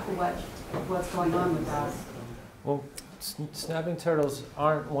 what's going on with that. Well, snapping turtles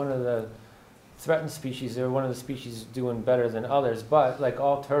aren't one of the threatened species. They're one of the species doing better than others, but like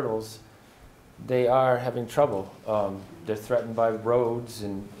all turtles, they are having trouble. They're threatened by roads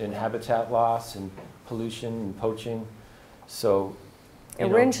and habitat loss and pollution and poaching. So,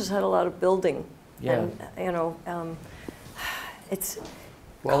 And Ringe has had a lot of building. Yeah. And, you know, it's...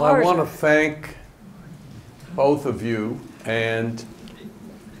 Well, I want to thank both of you. And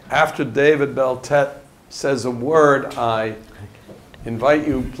after David Beltet says a word, I invite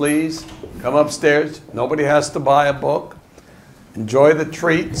you, please, come upstairs. Nobody has to buy a book. Enjoy the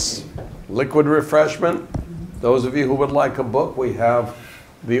treats, liquid refreshment. Those of you who would like a book, we have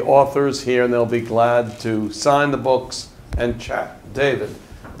the authors here, and they'll be glad to sign the books and chat. David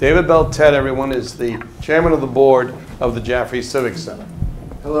Beltet, everyone, is the chairman of the board of the Jaffrey Civic Center.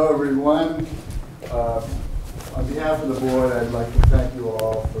 Hello, everyone. On behalf of the board, I'd like to thank you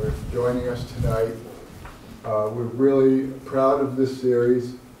all for joining us tonight. We're really proud of this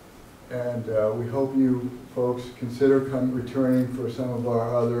series, and we hope you folks consider returning for some of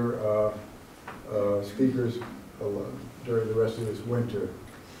our other speakers during the rest of this winter.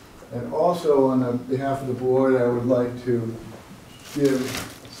 And also, on behalf of the board, I would like to give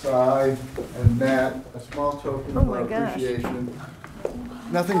Sai and Matt a small token of our appreciation.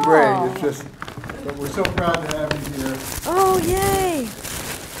 Nothing great, it's just, but we're so proud to have you here. Oh, yay!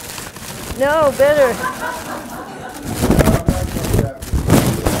 No, better.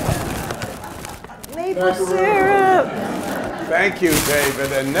 Maple syrup. Thank you,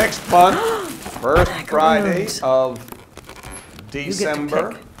 David. And next month, first Friday of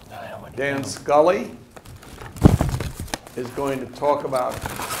December, Dan Scully is going to talk about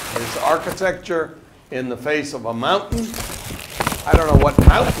his architecture in the face of a mountain. I don't know what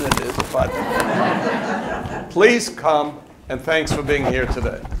mountain it is, but please come, and thanks for being here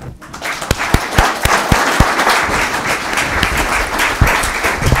today.